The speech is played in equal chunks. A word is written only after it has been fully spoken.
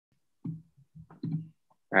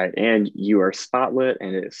All right, and you are spotlit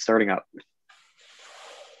and it is starting up.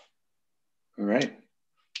 All right.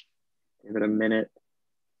 Give it a minute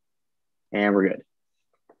and we're good.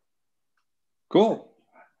 Cool.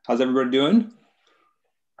 How's everybody doing?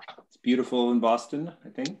 It's beautiful in Boston, I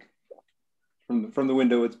think. From the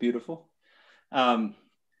window, it's beautiful.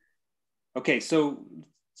 Okay, so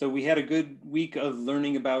we had a good week of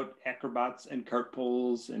learning about acrobats and cart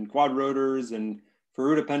poles and quad rotors and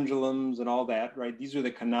Faruda pendulums and all that, right? These are the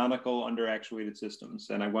canonical underactuated systems.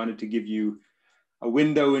 And I wanted to give you a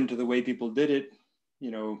window into the way people did it,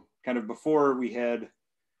 kind of before we had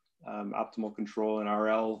optimal control and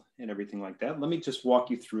RL and everything like that. Let me just walk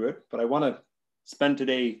you through it, but I want to spend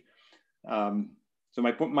today. So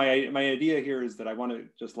my idea here is that I want to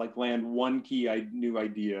just like land one key new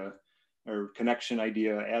idea or connection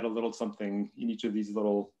idea, add a little something in each of these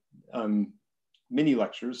little mini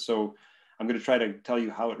lectures. So I'm going to try to tell you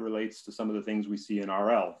how it relates to some of the things we see in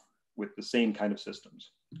RL with the same kind of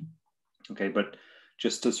systems. Okay, but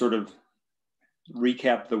just to sort of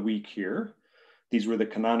recap the week here, these were the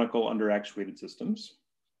canonical underactuated systems.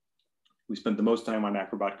 We spent the most time on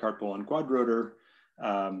acrobat, cart pole, and quad rotor,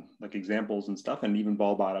 like examples and stuff, and even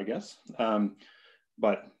ball bot, I guess.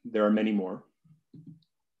 But there are many more.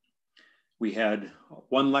 We had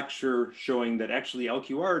one lecture showing that actually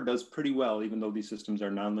LQR does pretty well, even though these systems are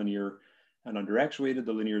nonlinear and underactuated,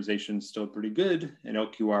 the linearization is still pretty good, and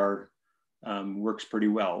LQR works pretty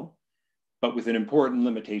well, but with an important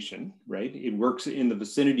limitation, right? It works in the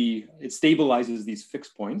vicinity, it stabilizes these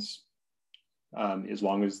fixed points as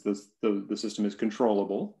long as the system is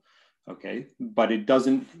controllable, okay? But it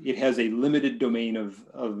has a limited domain of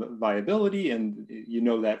viability, and you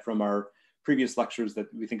know that from our previous lectures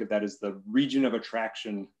that we think of that as the region of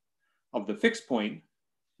attraction of the fixed point.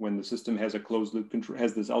 When the system has a closed loop control,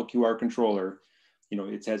 has this LQR controller,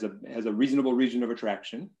 it has a reasonable region of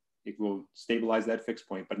attraction. It will stabilize that fixed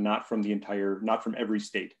point, but not from every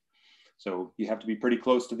state. So you have to be pretty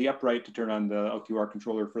close to the upright to turn on the LQR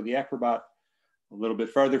controller for the acrobat, a little bit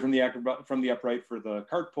farther from the upright for the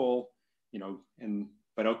cart pole,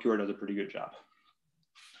 but LQR does a pretty good job.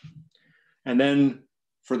 And then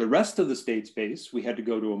for the rest of the state space, we had to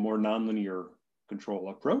go to a more nonlinear control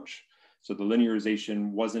approach. So the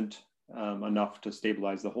linearization wasn't enough to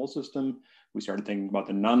stabilize the whole system. We started thinking about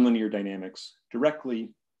the nonlinear dynamics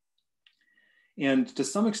directly. And to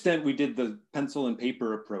some extent, we did the pencil and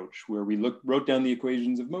paper approach, where we wrote down the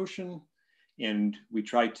equations of motion, and we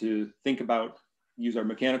tried to use our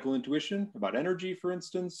mechanical intuition about energy, for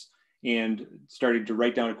instance, and started to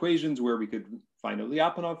write down equations where we could find a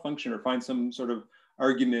Lyapunov function or find some sort of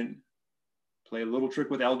argument, play a little trick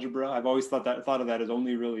with algebra. I've always thought of that as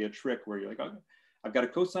only really a trick where you're like, oh, I've got a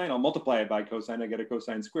cosine, I'll multiply it by cosine, I get a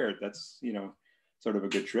cosine squared. That's, sort of a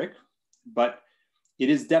good trick. But it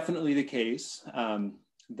is definitely the case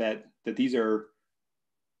that these are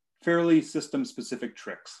fairly system-specific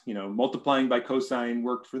tricks. Multiplying by cosine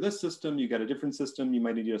worked for this system, you got a different system, you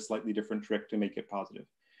might need a slightly different trick to make it positive.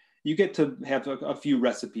 You get to have a few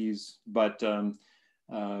recipes, but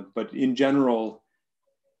in general,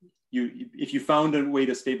 if you found a way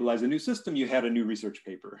to stabilize a new system, you had a new research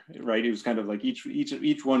paper, right? It was kind of like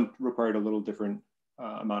each one required a little different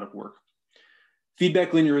amount of work.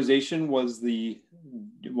 Feedback linearization was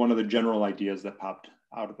one of the general ideas that popped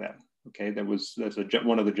out of that. Okay, that's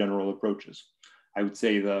one of the general approaches. I would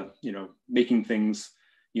say making things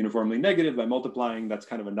uniformly negative by multiplying, that's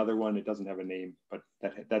kind of another one. It doesn't have a name, but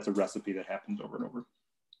that's a recipe that happens over and over.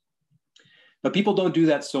 But people don't do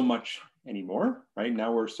that so much anymore, right?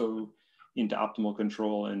 Now we're so into optimal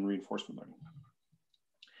control and reinforcement learning.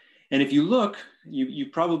 And if you look, you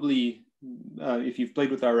probably, if you've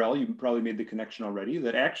played with RL, you've probably made the connection already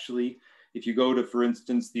that actually, if you go to, for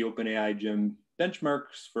instance, the OpenAI Gym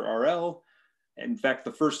benchmarks for RL, in fact,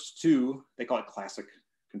 the first two, they call it classic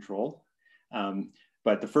control.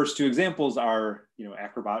 But the first two examples are,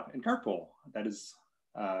 acrobat and cart pole. That is,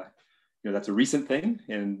 that's a recent thing,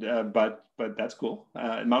 and but that's cool.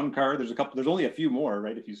 Mountain car, there's only a few more,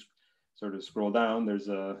 right? If you sort of scroll down, there's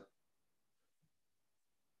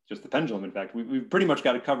just the pendulum. In fact, we've pretty much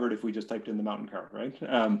got it covered if we just typed in the mountain car, right?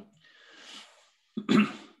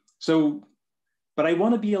 But I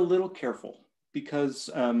want to be a little careful because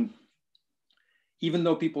even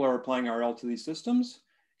though people are applying RL to these systems,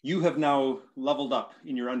 you have now leveled up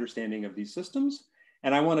in your understanding of these systems,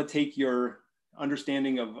 and I want to take your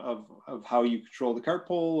understanding of how you control the cart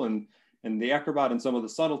pole and the acrobat and some of the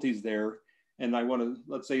subtleties there. And I want to,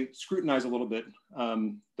 let's say, scrutinize a little bit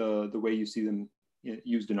the way you see them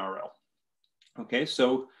used in RL. Okay,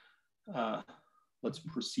 so let's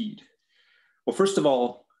proceed. Well, first of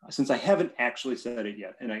all, since I haven't actually said it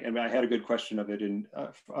yet, and I had a good question of it in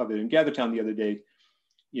GatherTown the other day,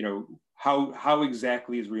 you know, how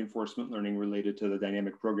exactly is reinforcement learning related to the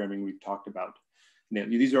dynamic programming we've talked about? Now,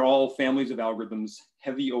 these are all families of algorithms,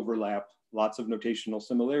 heavy overlap, lots of notational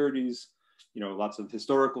similarities, you know, lots of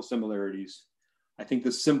historical similarities. I think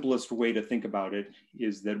the simplest way to think about it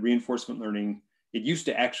is that reinforcement learning, it used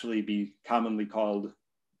to actually be commonly called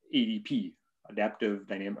ADP,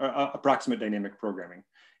 approximate dynamic programming.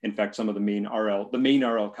 In fact, some of the main RL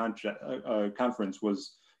conference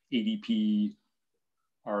was ADP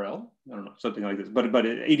RL, I don't know, something like this, but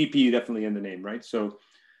ADP definitely in the name, right? So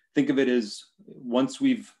think of it as once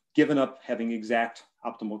we've given up having exact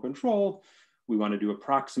optimal control, we want to do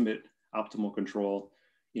approximate optimal control.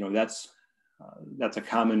 You know, that's a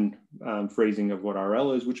common phrasing of what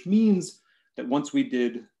RL is, which means that once we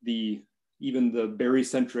did even the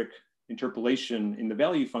barycentric interpolation in the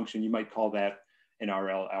value function, you might call that an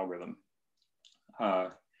RL algorithm.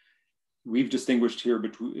 We've distinguished here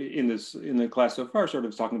between in the class so far, sort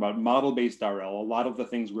of talking about model-based RL. A lot of the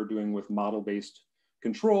things we're doing with model-based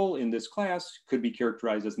control in this class could be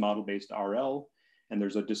characterized as model-based RL. And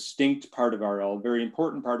there's a distinct part of RL, very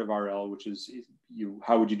important part of RL, which is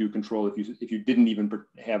how would you do control if you didn't even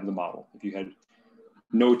have the model, if you had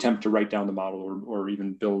no attempt to write down the model or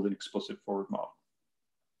even build an explicit forward model.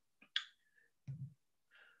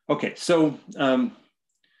 Okay, so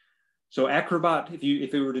Acrobat,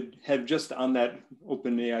 if you were to have just on that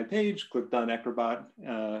OpenAI page, clicked on Acrobat,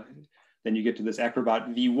 then you get to this Acrobat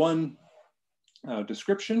V1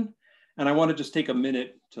 description. And I want to just take a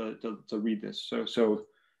minute to read this. So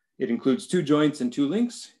it includes 2 joints and 2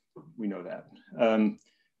 links. We know that.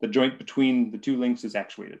 The joint between the 2 links is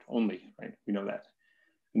actuated only, right? We know that.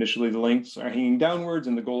 Initially, the links are hanging downwards,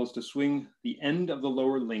 and the goal is to swing the end of the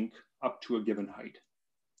lower link up to a given height.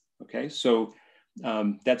 Okay, so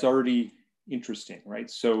that's already interesting, right?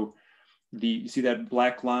 So you see that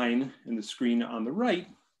black line in the screen on the right.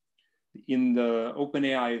 In the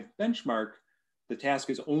OpenAI benchmark, the task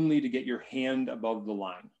is only to get your hand above the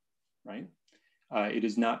line, right? It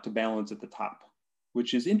is not to balance at the top,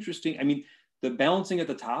 which is interesting. I mean, the balancing at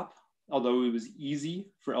the top, although it was easy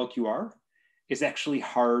for LQR, is actually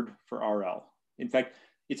hard for RL. In fact,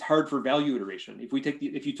 it's hard for value iteration.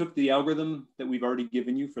 If you took the algorithm that we've already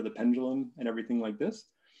given you for the pendulum and everything like this,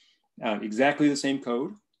 exactly the same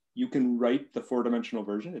code, you can write the 4-dimensional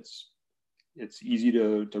version. It's easy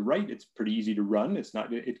to write. It's pretty easy to run. There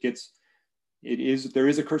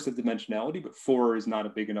is a cursive dimensionality, but 4 is not a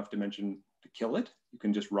big enough dimension to kill it. You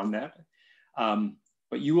can just run that.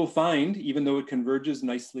 But you will find, even though it converges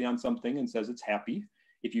nicely on something and says it's happy,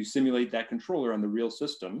 if you simulate that controller on the real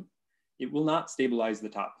system, it will not stabilize the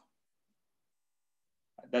top.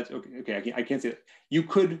 That's okay. I can't say that. You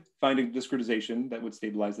could find a discretization that would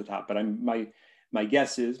stabilize the top, but my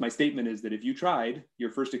statement is that if you tried,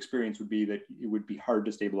 your first experience would be that it would be hard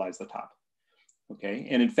to stabilize the top. Okay,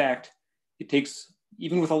 and in fact, it takes,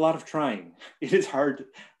 even with a lot of trying, it is hard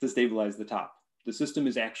to stabilize the top. The system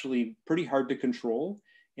is actually pretty hard to control,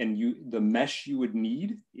 and the mesh you would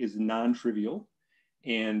need is non-trivial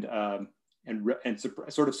and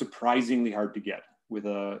sort of surprisingly hard to get with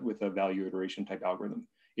a value iteration type algorithm.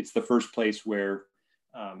 It's the first place where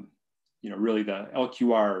really the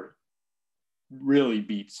LQR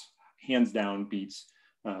really hands down beats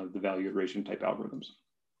the value iteration type algorithms.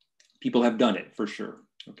 People have done it for sure.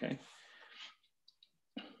 Okay.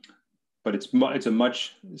 But it's a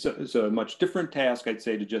much different task, I'd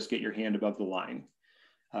say, to just get your hand above the line.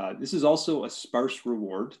 This is also a sparse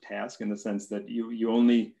reward task in the sense that you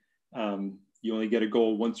only get a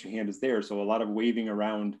goal once your hand is there. So a lot of waving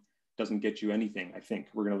around doesn't get you anything. I think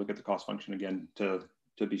we're going to look at the cost function again to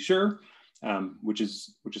be sure, which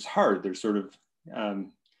is hard. There's sort of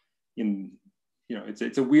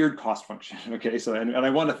it's a weird cost function. Okay, so and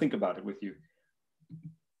I want to think about it with you.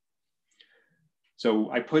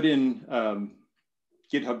 So I put in,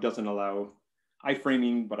 GitHub doesn't allow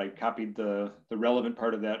iframing, but I copied the relevant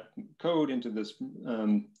part of that code into this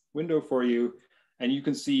window for you. And you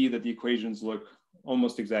can see that the equations look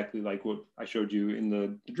almost exactly like what I showed you in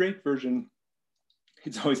the Drake version.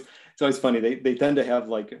 It's always funny. They tend to have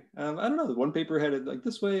like, I don't know, one paper headed like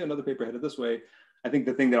this way, another paper headed this way. I think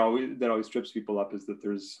the thing that always trips people up is that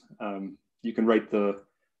there's, you can write the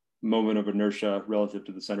moment of inertia relative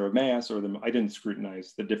to the center of mass, or I didn't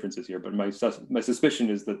scrutinize the differences here, but my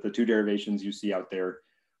suspicion is that the 2 derivations you see out there,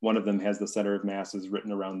 one of them has the center of mass is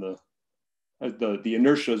written around the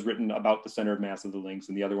inertia is written about the center of mass of the links,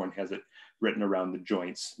 and the other one has it written around the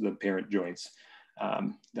joints, the parent joints.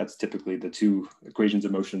 That's typically the 2 equations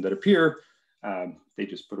of motion that appear. They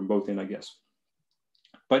just put them both in, I guess.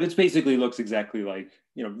 But it basically looks exactly like,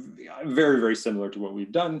 you know, very, very similar to what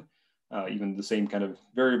we've done. Even the same kind of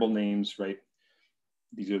variable names, right?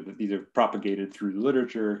 These are propagated through the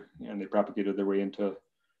literature, and they propagated their way into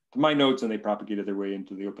my notes, and they propagated their way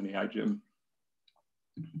into the OpenAI gym.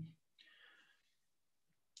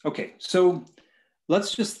 Okay, so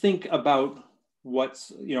let's just think about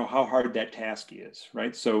what's, you know, how hard that task is,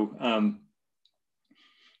 right? So,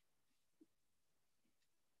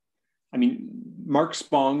 I mean, Mark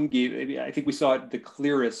Spong gave, I think we saw it the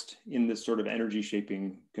clearest in this sort of energy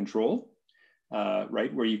shaping control,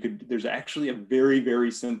 right? Where you could, there's actually a very,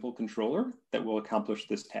 very simple controller that will accomplish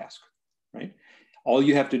this task, right? All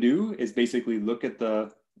you have to do is basically look at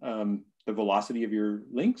the velocity of your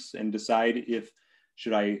links and decide if,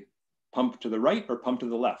 should I pump to the right or pump to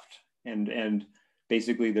the left? And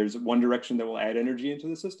basically there's one direction that will add energy into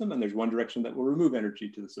the system, and there's one direction that will remove energy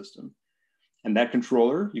to the system. And that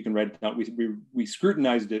controller, you can write it down. We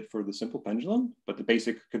scrutinized it for the simple pendulum, but the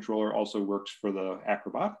basic controller also works for the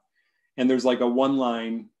Acrobat. And there's like a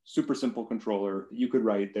one-line, super simple controller that you could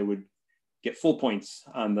write that would get full points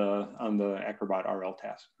on the Acrobat RL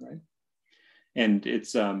task, right? And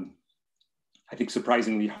it's, I think,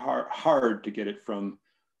 surprisingly hard to get it from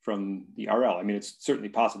the RL. I mean, it's certainly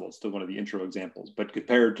possible. It's still one of the intro examples, but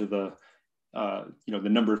compared to the, you know, the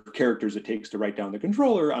number of characters it takes to write down the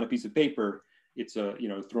controller on a piece of paper, it's a, you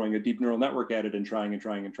know, throwing a deep neural network at it and trying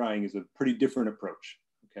is a pretty different approach,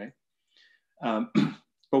 okay?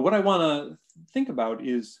 But what I wanna think about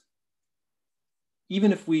is,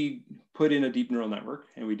 even if we put in a deep neural network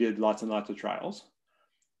and we did lots and lots of trials,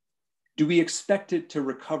 do we expect it to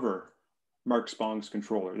recover Mark Spong's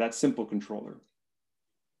controller, that simple controller?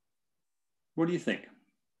 What do you think?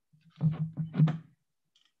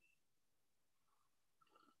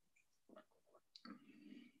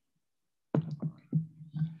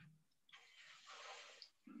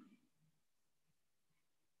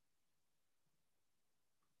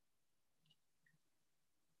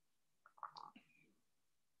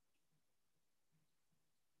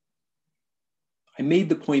 I made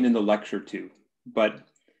the point in the lecture too, but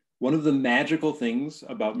one of the magical things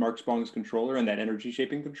about Mark Spong's controller and that energy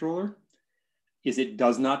shaping controller is it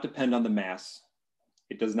does not depend on the mass.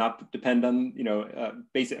 It does not depend on, you know,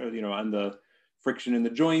 you know, on the friction in the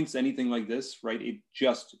joints, anything like this, right? It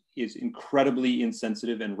just is incredibly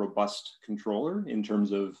insensitive and robust controller in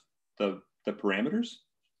terms of the parameters.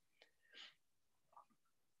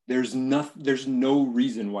 There's no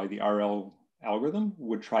reason why the RL algorithm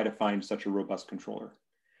would try to find such a robust controller.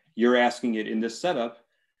 You're asking it in this setup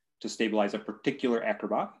to stabilize a particular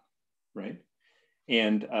Acrobat, right?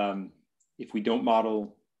 And if we don't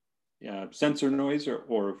model sensor noise,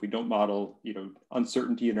 or if we don't model, you know,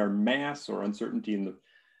 uncertainty in our mass or uncertainty in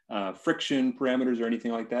the friction parameters or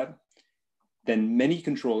anything like that, then many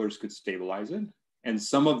controllers could stabilize it. And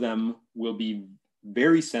some of them will be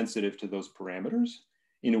very sensitive to those parameters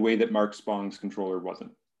in a way that Mark Spong's controller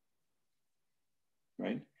wasn't,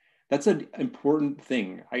 right? That's an important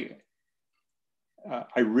thing.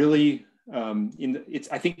 I really,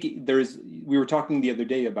 I think we were talking the other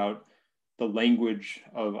day about the language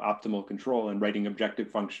of optimal control and writing objective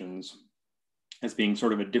functions as being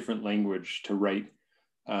sort of a different language to write,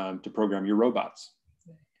 to program your robots.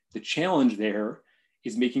 The challenge there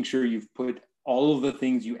is making sure you've put all of the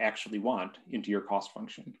things you actually want into your cost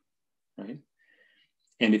function, right?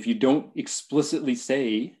 And if you don't explicitly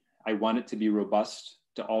say, I want it to be robust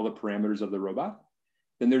to all the parameters of the robot,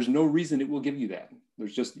 then there's no reason it will give you that.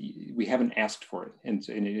 There's just, we haven't asked for it. And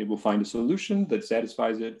it will find a solution that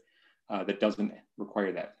satisfies it, that doesn't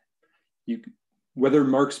require that. Whether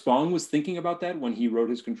Mark Spong was thinking about that when he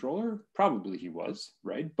wrote his controller, probably he was,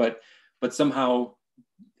 right? But somehow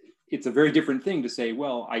it's a very different thing to say,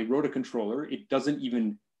 well, I wrote a controller, it doesn't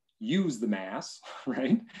even use the mass,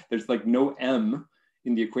 right? There's like no M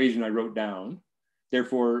in the equation I wrote down.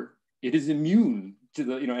 Therefore, it is immune to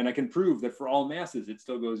the, you know, and I can prove that for all masses, it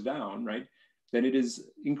still goes down, right? Then it is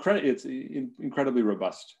incredibly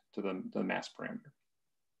robust to the mass parameter.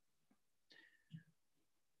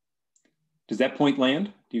 Does that point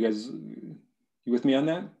land? Do you guys, you with me on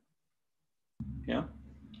that? Yeah.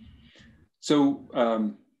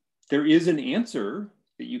 So there is an answer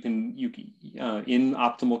that you can in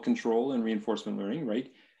optimal control and reinforcement learning,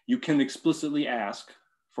 right? You can explicitly ask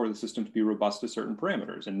for the system to be robust to certain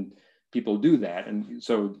parameters, and people do that. And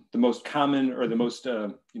so the most common, or the most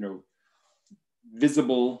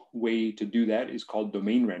visible way to do that is called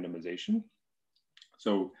domain randomization.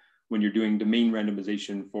 So when you're doing domain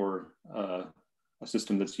randomization for a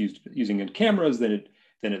system that's using cameras,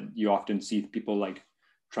 then you often see people like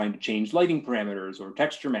trying to change lighting parameters or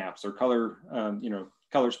texture maps or color,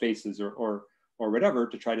 color spaces or whatever,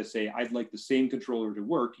 to try to say, I'd like the same controller to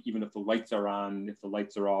work, even if the lights are on, if the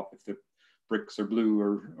lights are off, if the bricks are blue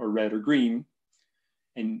or red or green.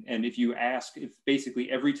 And if you ask, if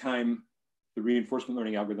basically every time the reinforcement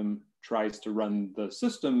learning algorithm tries to run the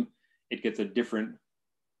system, it gets a different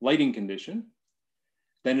lighting condition,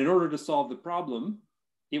 then in order to solve the problem,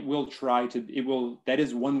 that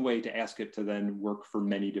is one way to ask it to then work for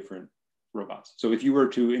many different robots. So if you were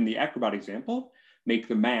to, in the Acrobat example, make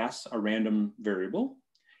the mass a random variable,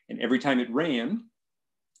 and every time it ran,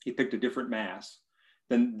 it picked a different mass,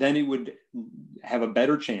 then it would have a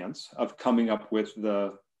better chance of coming up with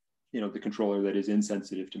the controller that is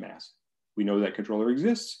insensitive to mass. We know that controller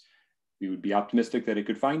exists. We would be optimistic that it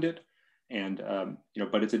could find it, and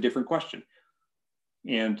but it's a different question.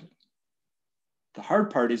 And the hard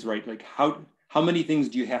part is, right, like how many things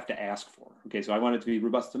do you have to ask for? Okay, so I want it to be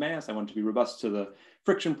robust to mass. I want it to be robust to the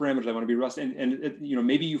friction parameters. I want to be robust, and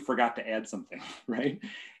maybe you forgot to add something, right?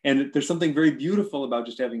 And there's something very beautiful about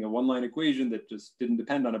just having a one-line equation that just didn't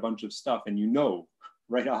depend on a bunch of stuff, and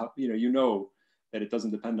right off, that it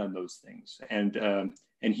doesn't depend on those things. And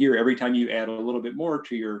here, every time you add a little bit more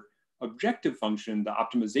to your objective function, the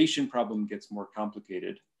optimization problem gets more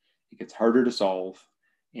complicated. It gets harder to solve,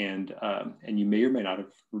 and you may or may not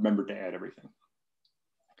have remembered to add everything.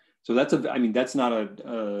 So that's I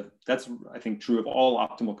think true of all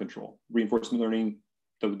optimal control. Reinforcement learning,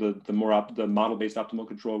 the model-based optimal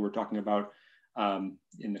control we're talking about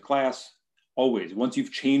in the class, always, once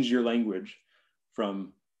you've changed your language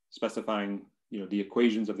from specifying the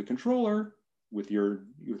equations of the controller with your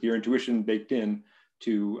intuition baked in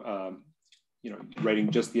to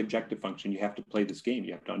writing just the objective function, you have to play this game.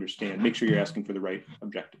 You have to understand, make sure you're asking for the right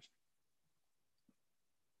objective.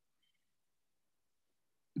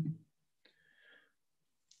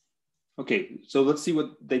 Okay, so let's see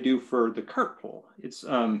what they do for the cart pole. It's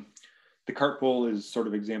the cart pole is sort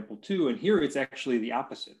of example 2, and here it's actually the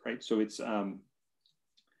opposite, right? So it's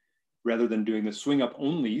rather than doing the swing up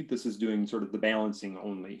only, this is doing sort of the balancing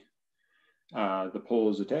only. The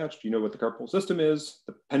pole is attached. You know what the cart pole system is.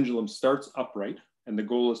 The pendulum starts upright, and the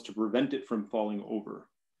goal is to prevent it from falling over.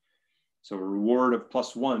 So a reward of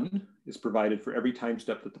 +1 is provided for every time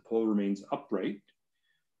step that the pole remains upright.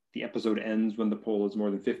 The episode ends when the pole is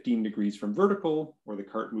more than 15 degrees from vertical, or the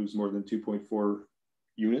cart moves more than 2.4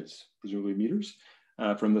 units, presumably meters,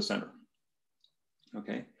 from the center.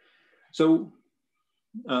 Okay, so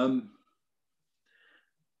I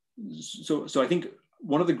think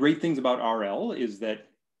one of the great things about RL is that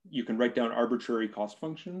you can write down arbitrary cost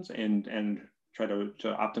functions and try to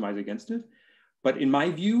optimize against it. But in my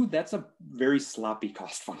view, that's a very sloppy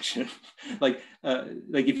cost function. like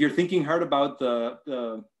if you're thinking hard about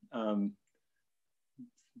the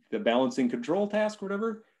balancing control task or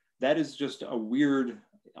whatever, that is just a weird,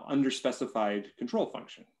 underspecified control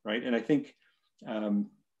function, right? And I think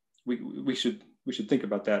we should think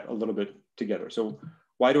about that a little bit together. So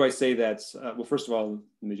why do I say that's, well, first of all,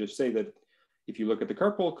 let me just say that if you look at the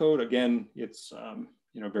cart pole code, again, it's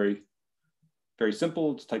very, very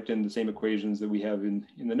simple. It's typed in the same equations that we have in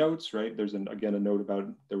the notes, right? There's again a note about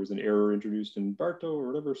there was an error introduced in Barto or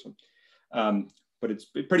whatever. So, but it's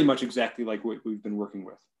pretty much exactly like what we've been working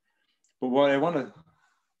with. But what I want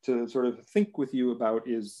to sort of think with you about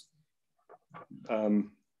is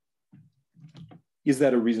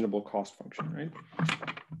that a reasonable cost function, right?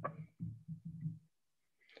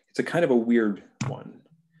 It's a kind of a weird one.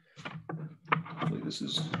 Hopefully this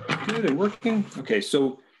is good and working. Okay,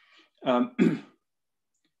 so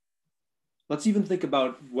let's even think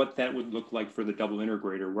about what that would look like for the double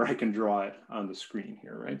integrator, where I can draw it on the screen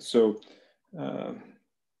here, right? So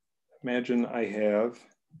imagine I have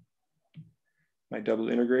my double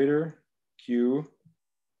integrator, Q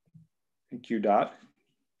and Q dot.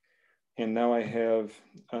 And now I have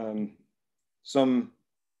some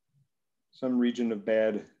region of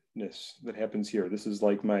badness that happens here. This is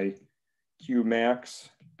like my Q max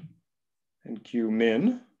and Q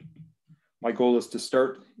min. My goal is to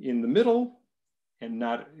start in the middle and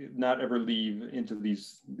not ever leave into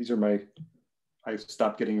these. These are I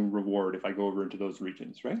stop getting a reward if I go over into those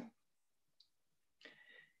regions, right?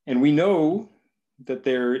 And we know that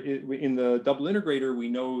in the double integrator, we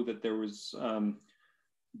know that there was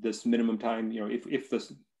this minimum time, if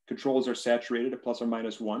the controls are saturated at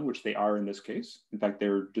 ±1, which they are in this case. In fact,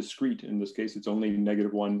 they're discrete in this case. It's only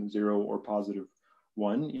 -1, 0, or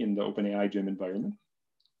 +1 in the OpenAI gym environment.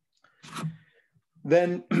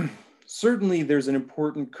 Then certainly there's an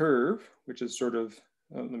important curve, which is sort of,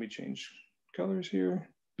 let me change colors here.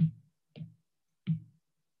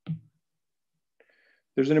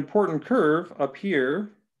 There's an important curve up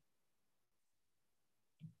here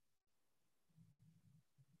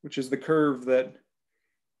which is the curve that if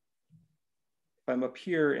I'm up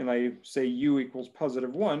here and I say u equals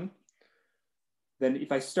 +1, then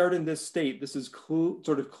if I start in this state, this is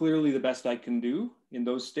sort of clearly the best I can do in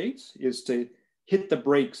those states, is to hit the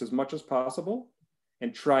brakes as much as possible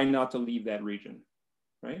and try not to leave that region,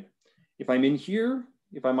 right? If I'm in here,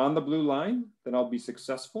 if I'm on the blue line, then I'll be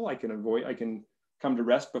successful. I can come to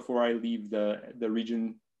rest before I leave the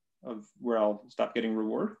region of where I'll stop getting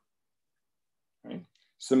reward, right?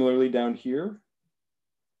 Similarly down here,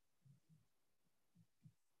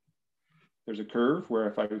 there's a curve where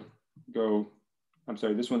if I go, I'm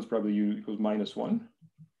sorry, this one's probably u equals -1.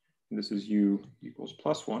 And this is u equals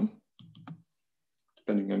 +1,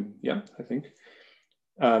 depending on, yeah, I think.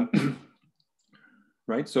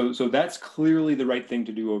 Right, so that's clearly the right thing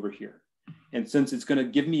to do over here. And since it's gonna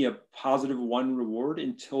give me a +1 reward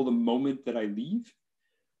until the moment that I leave,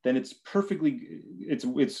 then it's completely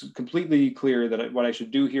clear that what I should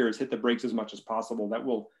do here is hit the brakes as much as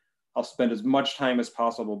possible. I'll spend as much time as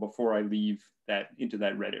possible before I leave into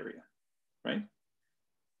that red area, right?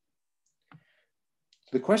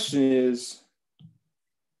 The question is,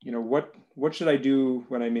 what should I do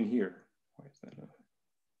when I'm in here? Why is that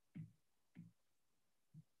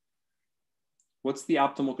What's the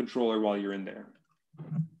optimal controller while you're in there?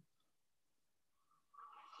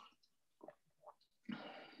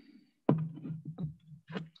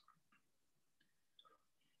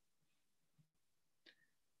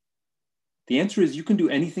 The answer is you can do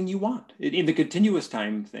anything you want. In the continuous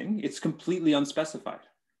time thing, it's completely unspecified,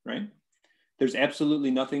 right? There's absolutely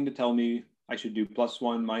nothing to tell me I should do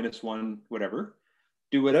 +1, -1, whatever.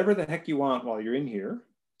 Do whatever the heck you want while you're in here,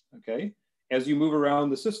 okay? As you move around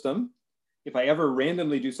the system, if I ever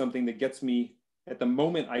randomly do something that gets me at the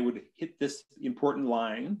moment I would hit this important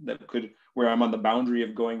line where I'm on the boundary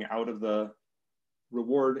of going out of the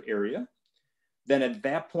reward area, then at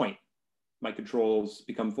that point, my controls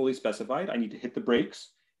become fully specified. I need to hit the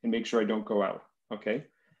brakes and make sure I don't go out, okay?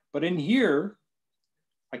 But in here,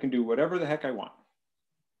 I can do whatever the heck I want.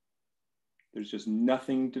 There's just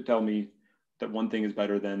nothing to tell me that one thing is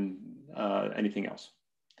better than anything else.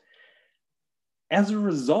 As a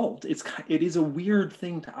result, it is a weird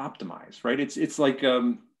thing to optimize, right? It's like,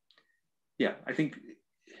 yeah, I think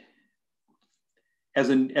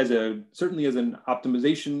certainly as an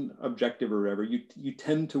optimization objective or whatever, you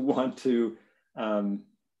tend to want to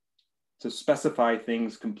specify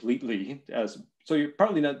things completely so you're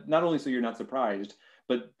partly not only so you're not surprised,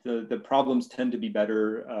 but the problems tend to be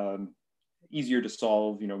better, easier to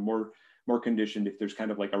solve, more conditioned if there's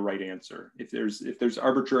kind of like a right answer. If there's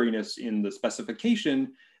arbitrariness in the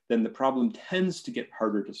specification, then the problem tends to get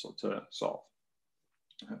harder to solve.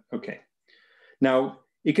 Okay, now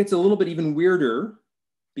it gets a little bit even weirder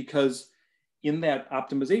because in that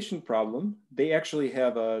optimization problem, they actually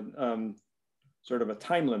have a sort of a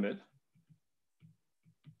time limit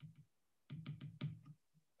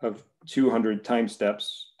of 200 time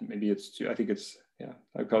steps. Maybe it's I think it's, yeah,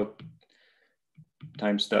 I call it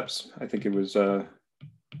time steps. I think it was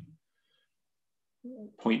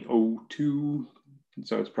 0.02.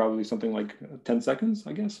 So it's probably something like 10 seconds,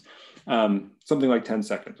 I guess. Something like 10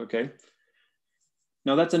 seconds, okay?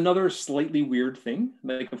 Now that's another slightly weird thing.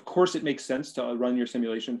 Like, of course it makes sense to run your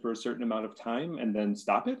simulation for a certain amount of time and then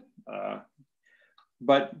stop it.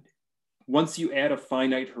 But once you add a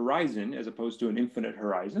finite horizon as opposed to an infinite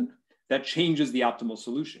horizon, that changes the optimal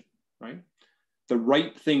solution, right? The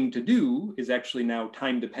right thing to do is actually now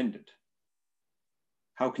time dependent.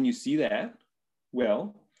 How can you see that?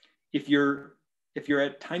 Well, if you're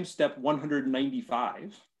at time step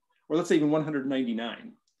 195, or let's say even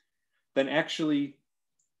 199, then actually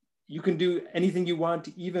you can do anything you want,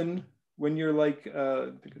 even when you're like,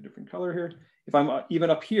 pick a different color here. If I'm even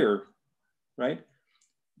up here, right?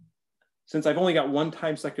 Since I've only got one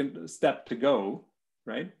time second step to go,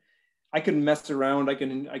 right? I can mess around, I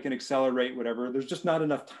can accelerate, whatever. There's just not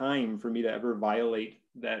enough time for me to ever violate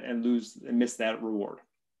that and miss that reward,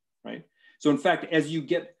 right? So in fact, as you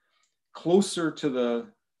get closer to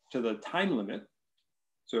the time limit,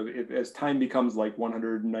 so as time becomes like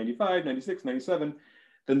 195, 96, 97,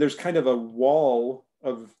 then there's kind of a wall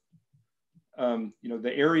of,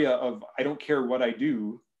 the area of I don't care what I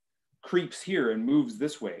do creeps here and moves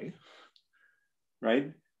this way,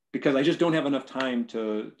 right? Because I just don't have enough time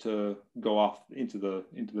to go off into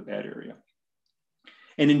the bad area.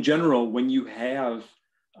 And in general, when you have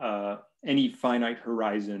any finite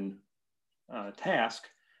horizon task,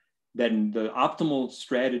 then the optimal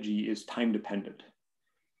strategy is time dependent.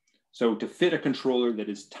 So to fit a controller that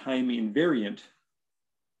is time invariant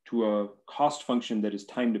to a cost function that is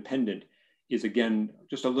time dependent is, again,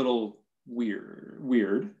 just a little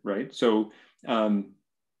weird, right? So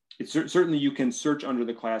it's certainly you can search under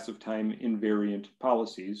the class of time invariant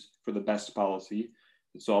policies for the best policy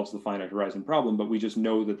that solves the finite horizon problem, but we just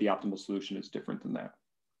know that the optimal solution is different than that.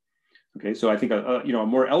 Okay, so I think a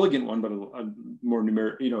more elegant one, but a more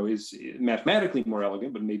numeric, is mathematically more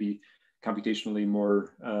elegant, but maybe computationally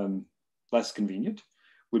more less convenient,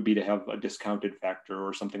 would be to have a discounted factor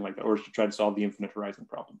or something like that, or to try to solve the infinite horizon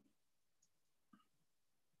problem.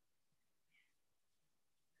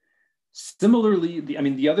 Similarly,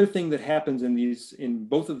 the other thing that happens in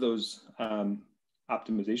both of those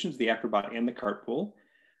optimizations, the acrobat and the cartpool,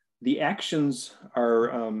 the actions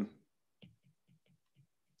are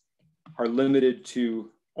limited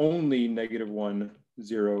to only -1,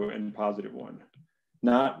 0, and +1,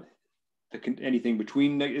 not anything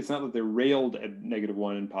between. It's not that they're railed at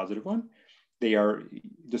 -1 and +1. They are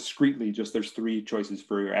discretely just, there's 3 choices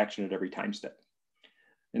for your action at every time step.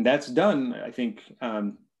 And that's done, I think,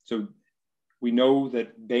 so we know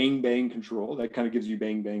that bang control, that kind of gives you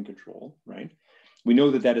bang control, right? We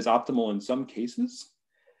know that that is optimal in some cases,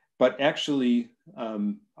 but actually,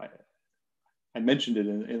 I mentioned it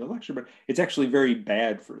in the lecture, but it's actually very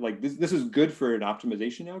bad for, like, this is good for an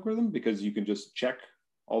optimization algorithm because you can just check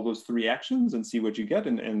all those 3 actions and see what you get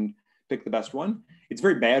and pick the best one. It's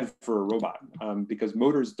very bad for a robot because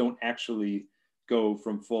motors don't actually go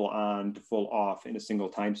from full on to full off in a single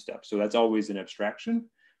time step. So that's always an abstraction.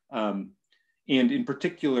 And in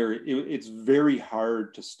particular, it's very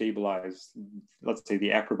hard to stabilize, let's say,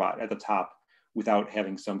 the acrobat at the top without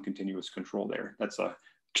having some continuous control there. That's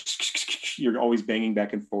you're always banging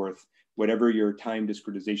back and forth. Whatever your time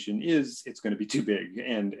discretization is, it's going to be too big,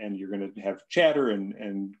 and you're going to have chatter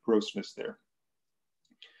and grossness there.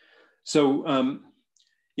 So,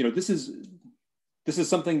 this is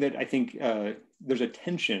something that I think there's a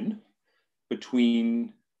tension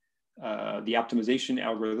between the optimization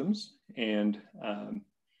algorithms and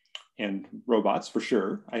robots, for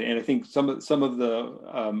sure. And I think some of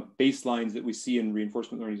the baselines that we see in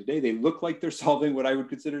reinforcement learning today, they look like they're solving what I would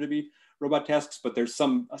consider to be robot tasks, but there's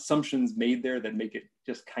some assumptions made there that make it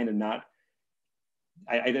just kind of not.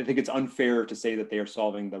 I think it's unfair to say that they are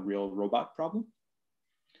solving the real robot problem.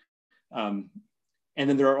 And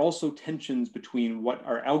then there are also tensions between what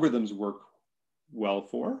our algorithms work well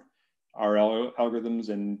for, our algorithms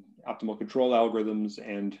and optimal control algorithms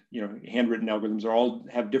and handwritten algorithms all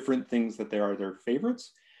have different things that they are their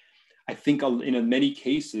favorites. I think in many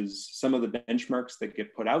cases, some of the benchmarks that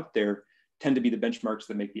get put out there tend to be the benchmarks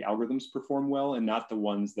that make the algorithms perform well, and not the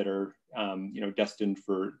ones that are destined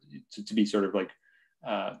to be sort of like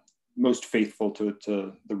most faithful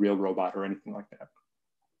to the real robot or anything like that.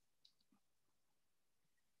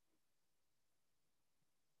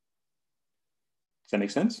 Does that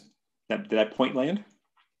make sense? Did that point land?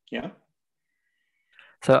 Yeah.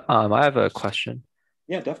 So I have a question.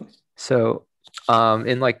 Yeah, definitely. So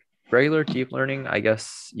in like regular deep learning, I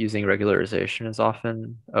guess using regularization is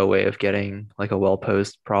often a way of getting like a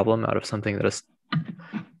well-posed problem out of something that has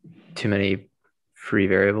too many free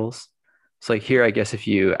variables. So like here, I guess if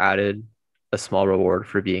you added a small reward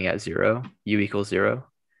for being at 0, u equals 0,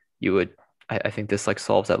 you would, I think this like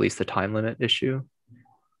solves at least the time limit issue.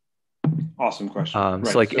 Awesome question. Right.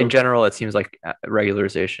 So like in general, it seems like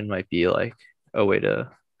regularization might be like a way to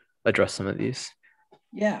address some of these.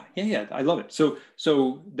 Yeah, I love it. So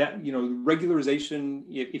that regularization,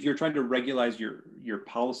 if you're trying to regularize your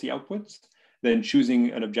policy outputs, then choosing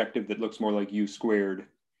an objective that looks more like u squared,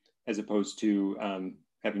 as opposed to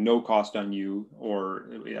having no cost on u, or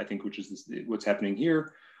I think which is what's happening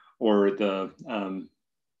here, or the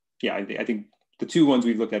I think the 2 ones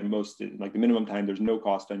we've looked at most, like the minimum time, there's no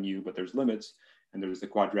cost on u, but there's limits, and there's the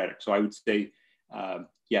quadratic. So I would say,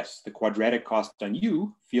 yes, the quadratic cost on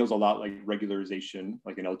u feels a lot like regularization,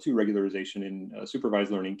 like an L2 regularization in a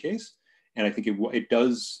supervised learning case. And I think it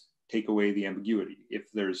does take away the ambiguity.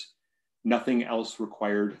 If there's nothing else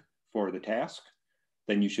required for the task,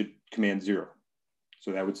 then you should command 0.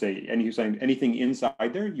 So that would say anything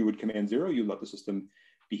inside there, you would command 0. You let the system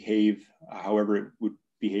behave however it would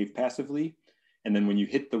behave passively. And then when you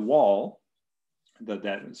hit the wall, not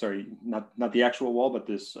the actual wall, but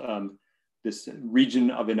this region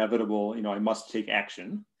of inevitable, I must take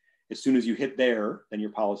action. As soon as you hit there, then your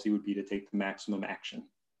policy would be to take the maximum action.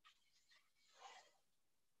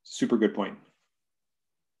 Super good point.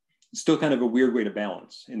 It's still kind of a weird way to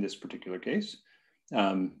balance in this particular case.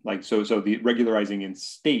 So the regularizing in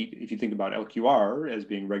state, if you think about LQR as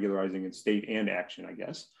being regularizing in state and action, I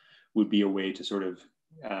guess, would be a way to sort of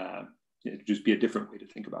just be a different way to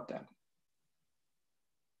think about that.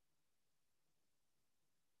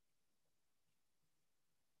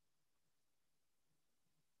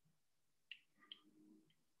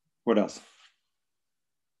 What else?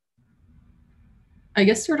 I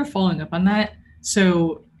guess sort of following up on that.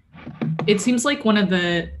 So it seems like one of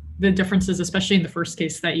the differences, especially in the first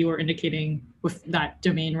case that you were indicating with that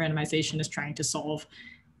domain randomization is trying to solve,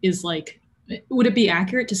 is like, would it be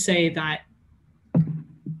accurate to say that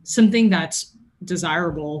something that's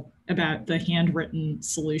desirable about the handwritten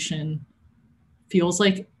solution feels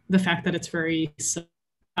like the fact that it's very,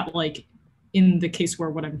 like in the case where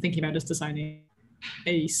what I'm thinking about is designing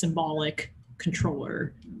a symbolic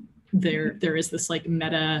controller, there is this like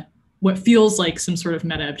meta, what feels like some sort of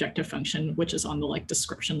meta objective function, which is on the like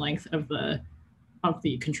description length of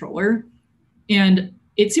the controller. And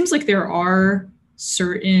it seems like there are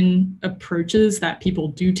certain approaches that people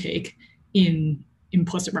do take in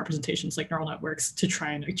implicit representations like neural networks to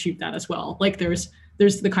try and achieve that as well. Like there's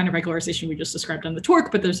the kind of regularization we just described on the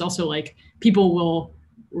torque, but there's also like people will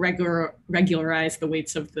regularize the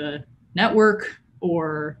weights of the network,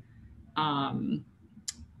 or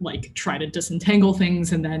like try to disentangle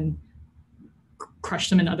things and then crush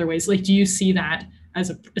them in other ways. Like, do you see that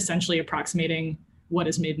as essentially approximating what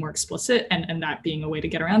is made more explicit, and that being a way to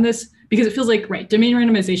get around this? Because it feels like, right, domain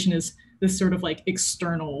randomization is this sort of like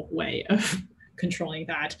external way of controlling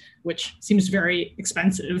that, which seems very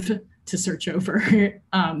expensive to search over.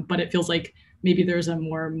 But it feels like maybe there's a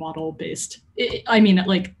more model-based, I mean,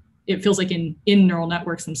 like, it feels like in neural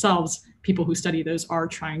networks themselves, people who study those are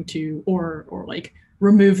trying to, or like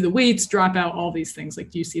remove the weights, drop out all these things.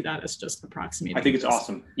 Like, do you see that as just approximating? I think it's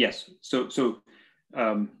awesome. Yes. So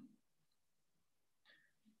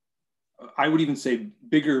I would even say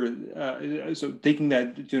bigger. So taking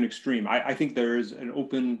that to an extreme, I think there is an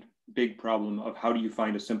open, big problem of how do you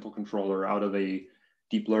find a simple controller out of a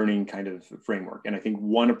deep learning kind of framework. And I think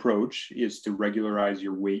one approach is to regularize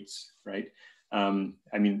your weights, right?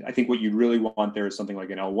 I mean, I think what you'd really want there is something like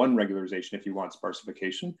an L1 regularization if you want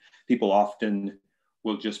sparsification. People often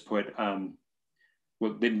will just put,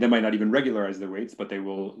 well, they might not even regularize their weights, but they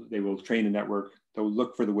will train a network. They'll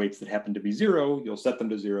look for the weights that happen to be 0. You'll set them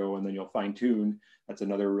to 0, and then you'll fine tune. That's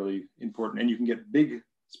another really important, and you can get big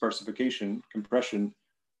sparsification compression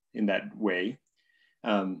in that way.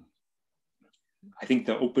 I think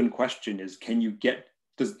the open question is, can you get,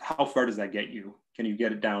 how far does that get you? Can you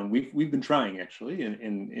get it down? We've been trying actually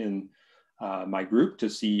in my group to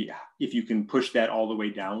see if you can push that all the way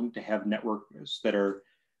down to have networks that are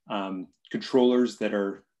controllers that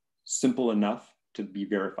are simple enough to be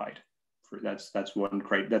verified. That's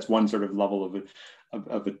one sort of level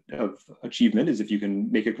of achievement, is if you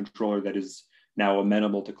can make a controller that is now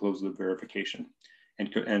amenable to closed loop verification,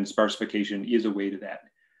 and sparsification is a way to that.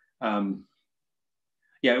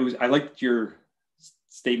 Yeah, I liked your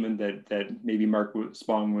statement that maybe Mark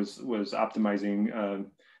Spong was optimizing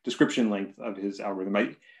description length of his algorithm.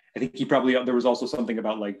 I think he probably, there was also something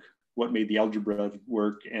about like what made the algebra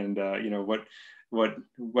work, and you know,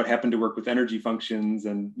 what happened to work with energy functions,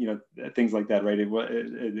 and you know, things like that, right? It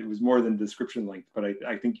was more than description length, but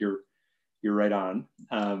I think you're right on.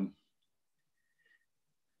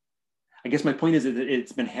 I guess my point is that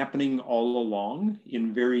it's been happening all along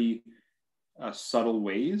in very subtle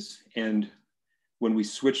ways, and when we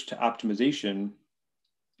switch to optimization,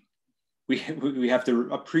 we have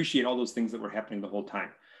to appreciate all those things that were happening the whole time.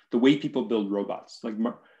 The way people build robots, like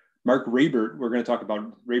Mark Rabert, we're going to talk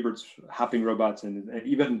about Rabert's hopping robots, and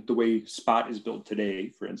even the way Spot is built today,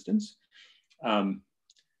 for instance. The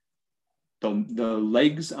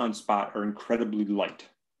legs on Spot are incredibly light.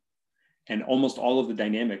 And almost all of the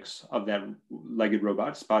dynamics of that legged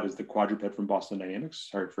robot, Spot is the quadruped from Boston Dynamics,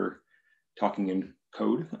 sorry for talking in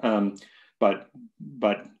code, but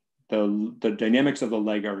the dynamics of the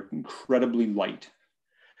leg are incredibly light,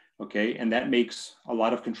 okay? And that makes a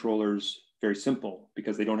lot of controllers very simple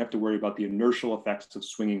because they don't have to worry about the inertial effects of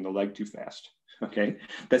swinging the leg too fast, okay?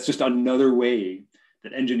 That's just another way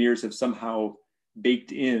that engineers have somehow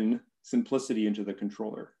baked in simplicity into the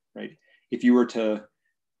controller, right? If you were to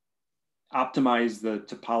optimize the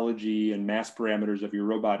topology and mass parameters of your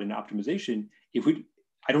robot in optimization,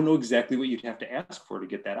 I don't know exactly what you'd have to ask for to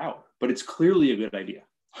get that out, but it's clearly a good idea.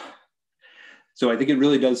 So I think it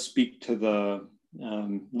really does speak to the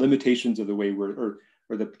limitations of the way or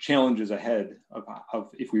the challenges ahead of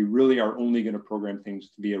if we really are only going to program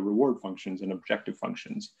things to be reward functions and objective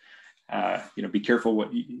functions. You know, be careful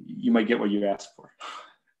what you might get what you ask for.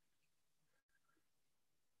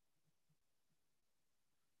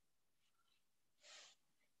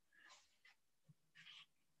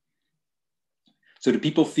 So do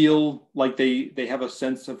people feel like they have a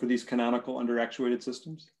sense for these canonical underactuated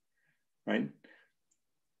systems, right?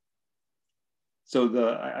 So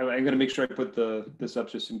I'm going to make sure I put this up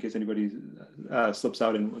just in case anybody slips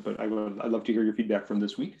out. But I'd love to hear your feedback from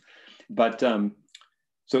this week. But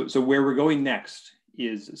so where we're going next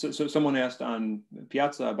is, so someone asked on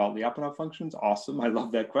Piazza about Lyapunov functions. Awesome, I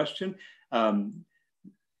love that question.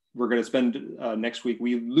 We're going to spend next week.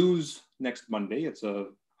 We lose next Monday. It's a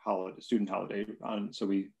holiday, student holiday, so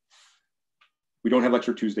we don't have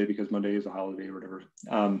lecture Tuesday because Monday is a holiday or whatever.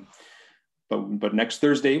 But next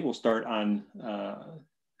Thursday, we'll start on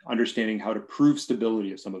understanding how to prove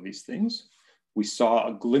stability of some of these things. We saw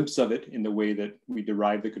a glimpse of it in the way that we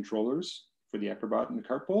derive the controllers for the Acrobat and the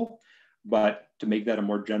Cartpole. But to make that a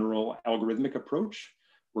more general algorithmic approach,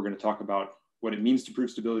 we're going to talk about what it means to prove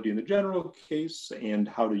stability in the general case and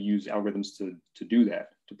how to use algorithms to do that,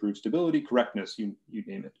 to prove stability, correctness, you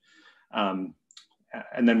name it.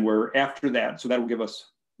 And then we're after that, so that will give us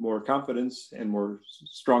more confidence and more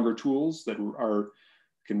stronger tools that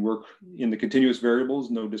can work in the continuous variables,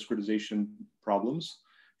 no discretization problems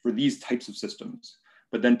for these types of systems.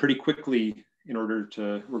 But then pretty quickly, we're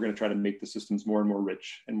going to try to make the systems more and more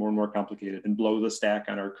rich and more complicated and blow the stack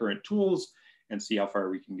on our current tools and see how far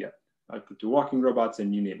we can get to walking robots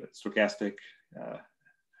and you name it, stochastic,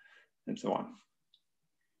 and so on.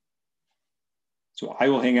 So I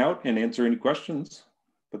will hang out and answer any questions,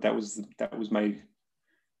 but that was my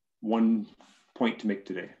one point to make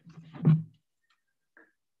today.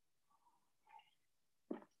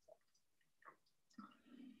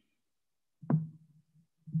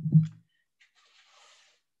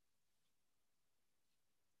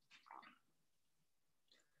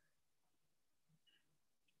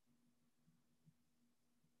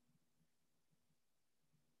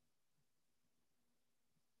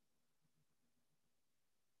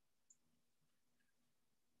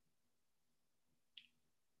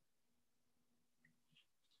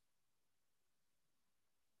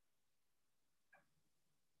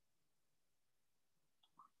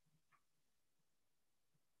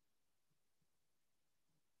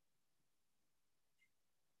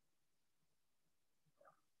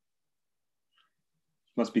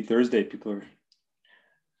 Must be Thursday. People are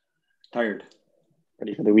tired.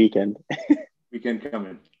 Ready for the weekend. Weekend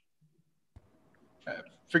coming.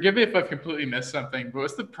 Forgive me if I've completely missed something, but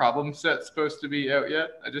was the problem set supposed to be out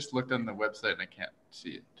yet? I just looked on the website and I can't see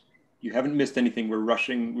it. You haven't missed anything. We're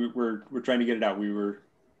rushing. We're trying to get it out. We were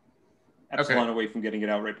epsilon away from getting it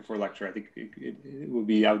out right before lecture. I think it will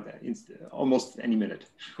be out almost any minute.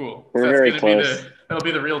 Cool. We're so very close. That'll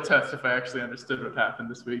be the real test if I actually understood what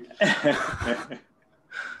happened this week.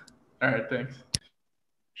 All right, thanks.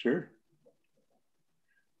 Sure.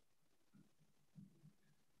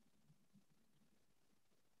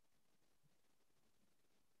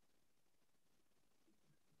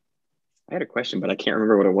 I had a question, but I can't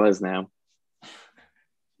remember what it was now. It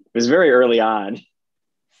was very early on.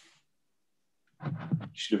 You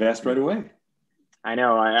should have asked right away. I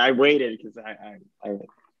know. I waited because I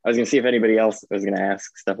was going to see if anybody else was going to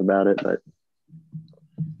ask stuff about it, but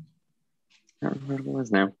I don't remember what it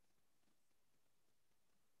was now.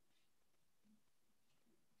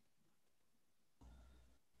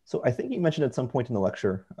 So I think you mentioned at some point in the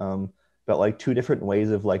lecture about like two different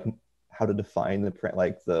ways of like how to define the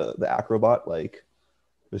acrobot. Like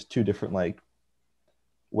there's two different like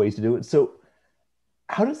ways to do it. So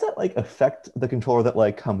how does that like affect the controller that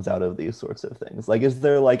like comes out of these sorts of things? Like, is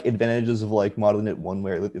there like advantages of like modeling it one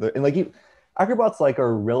way or the other? And like acrobots like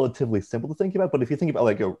are relatively simple to think about, but if you think about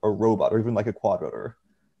like a robot or even like a quadrotor,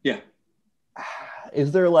 yeah,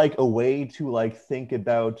 is there like a way to like think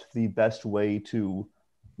about the best way to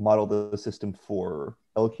model the system for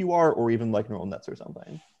LQR or even like neural nets or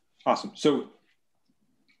something? Awesome. So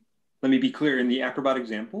let me be clear. In the acrobat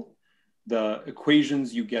example, the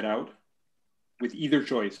equations you get out with either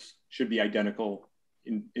choice should be identical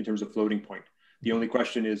in terms of floating point. The only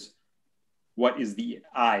question is, what is the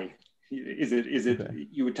I? Is it okay.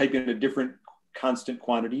 You would type in a different constant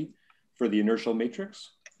quantity for the inertial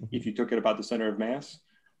matrix if you took it about the center of mass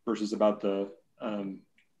versus about the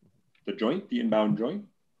joint, the inbound joint.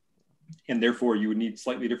 And therefore you would need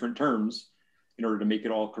slightly different terms in order to make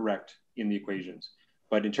it all correct in the equations.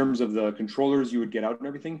 But in terms of the controllers you would get out and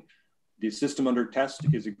everything, the system under test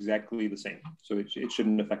is exactly the same. So it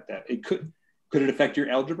shouldn't affect that. It could it affect your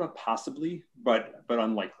algebra? Possibly, but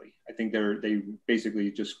unlikely. I think they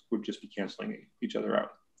basically would just be canceling each other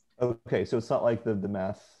out. Okay, so it's not like the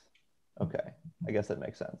math. Okay, I guess that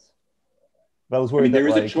makes sense. But I was worried there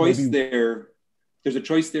is a choice there. There's a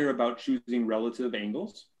choice there about choosing relative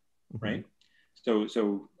angles, right?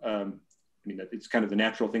 So I mean, it's kind of the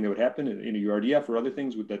natural thing that would happen in a URDF or other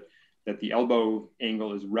things with that the elbow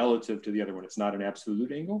angle is relative to the other one. It's not an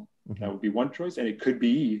absolute angle. That would be one choice. And it could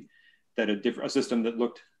be that a system that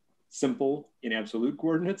looked simple in absolute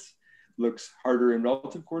coordinates looks harder in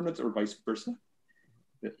relative coordinates, or vice versa.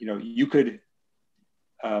 You know, you could,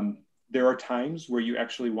 there are times where you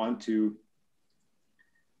actually want to,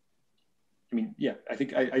 I mean, yeah, I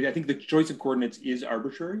think the choice of coordinates is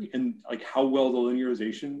arbitrary, and like how well the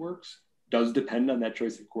linearization works does depend on that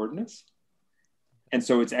choice of coordinates. And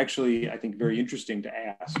so it's actually, I think, very interesting to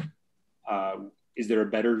ask, is there a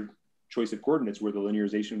better choice of coordinates where the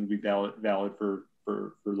linearization would be valid for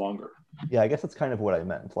longer? Yeah, I guess that's kind of what I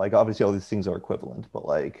meant. Like, obviously all these things are equivalent, but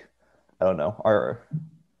like, I don't know,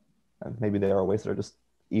 maybe there are ways that are just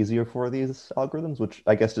easier for these algorithms, which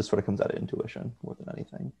I guess just sort of comes out of intuition more than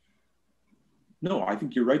anything. No, I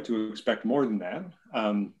think you're right to expect more than that.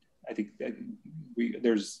 I think that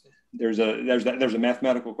there's a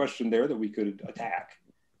mathematical question there that we could attack.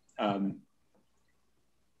 Yeah,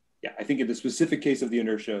 I think in the specific case of the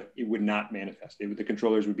inertia, it would not manifest. The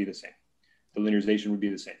controllers would be the same. The linearization would be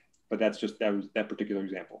the same. But that's just that particular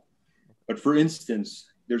example. But for instance,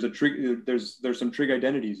 there's some trig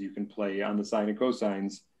identities you can play on the sine and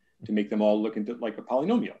cosines to make them all look like a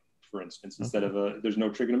polynomial, for instance, instead of there's no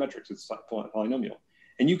trigonometrics, it's polynomial.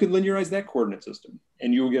 And you can linearize that coordinate system,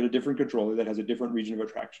 and you will get a different controller that has a different region of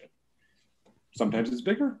attraction. Sometimes it's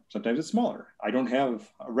bigger, sometimes it's smaller. I don't have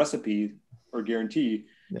a recipe or guarantee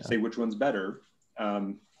to say which one's better,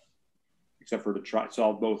 except for to try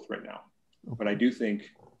solve both right now. But I do think,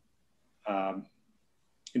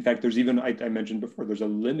 in fact, there's even, I mentioned before, there's a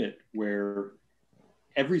limit where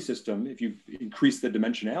every system, if you increase the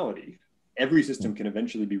dimensionality, every system can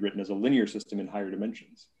eventually be written as a linear system in higher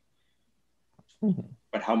dimensions.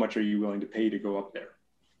 But how much are you willing to pay to go up there?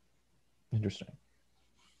 Interesting.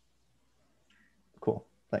 Cool,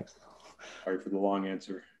 thanks. Sorry for the long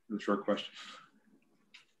answer, the short question.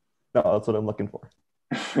 No, that's what I'm looking for.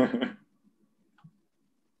 I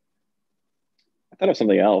thought of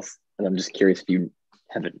something else, and I'm just curious if you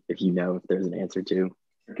know if there's an answer to.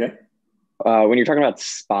 Okay. When you're talking about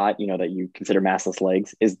spot, that you consider massless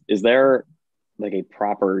legs, is there like a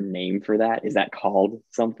proper name for that? Is that called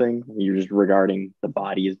something? You're just regarding the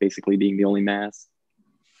body as basically being the only mass?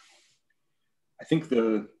 I think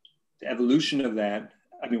the evolution of that,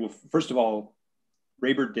 I mean, well, first of all,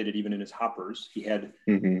 Rayburn did it even in his hoppers. He had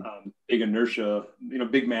big inertia,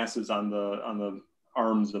 big masses on the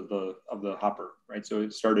arms of the hopper, right? So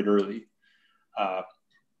it started early. I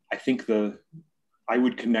think I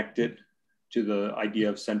would connect it to the idea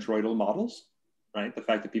of centroidal models, right? The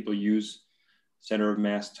fact that people use center of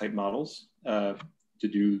mass type models to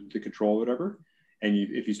do the control, whatever. And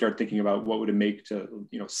if you start thinking about what would it make to,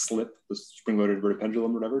 slip the spring-loaded inverted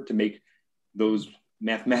pendulum or whatever, to make those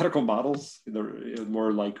mathematical models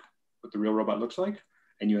more like what the real robot looks like,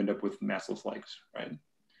 and you end up with massless legs, right?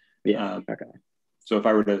 Yeah, okay. So if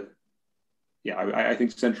I were to, I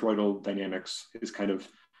think centroidal dynamics is kind of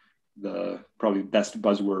the probably best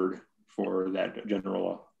buzzword for that general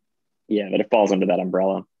law. Yeah, but it falls under that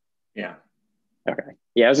umbrella. Yeah. Okay.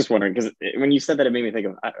 Yeah, I was just wondering, because when you said that, it made me think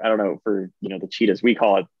of, I don't know, for, the cheetahs, we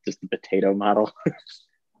call it just the potato model.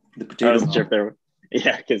 The potato I wasn't model. sure if there,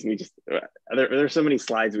 yeah, because we just, there's so many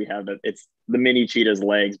slides we have that it's the mini cheetah's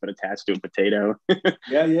legs, but attached to a potato.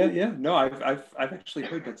 Yeah. No, I've actually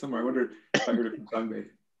heard that somewhere. I wonder if I heard it from Sangbei.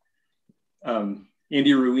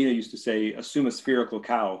 Andy Ruina used to say, assume a spherical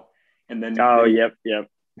cow. And then, yep.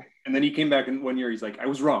 And then he came back in one year, he's like, I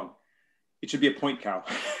was wrong. It should be a point cow.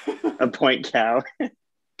 A point cow.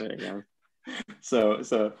 There you go. So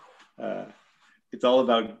it's all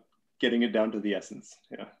about getting it down to the essence.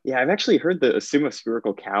 Yeah, I've actually heard the assume a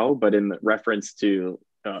spherical cow, but in reference to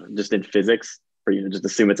just in physics, for you to just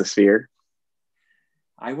assume it's a sphere.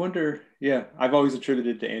 I wonder, I've always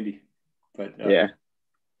attributed it to Andy, but and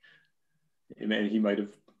he might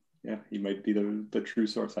be the true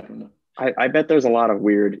source. I don't know. I bet there's a lot of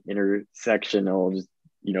weird intersectional, just,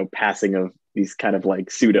 passing of these kind of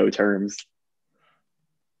like pseudo terms.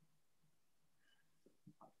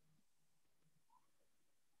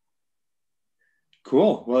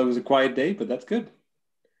 Cool. Well, it was a quiet day, but that's good.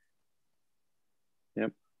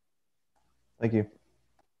 Yep. Thank you.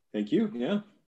 Thank you. Yeah.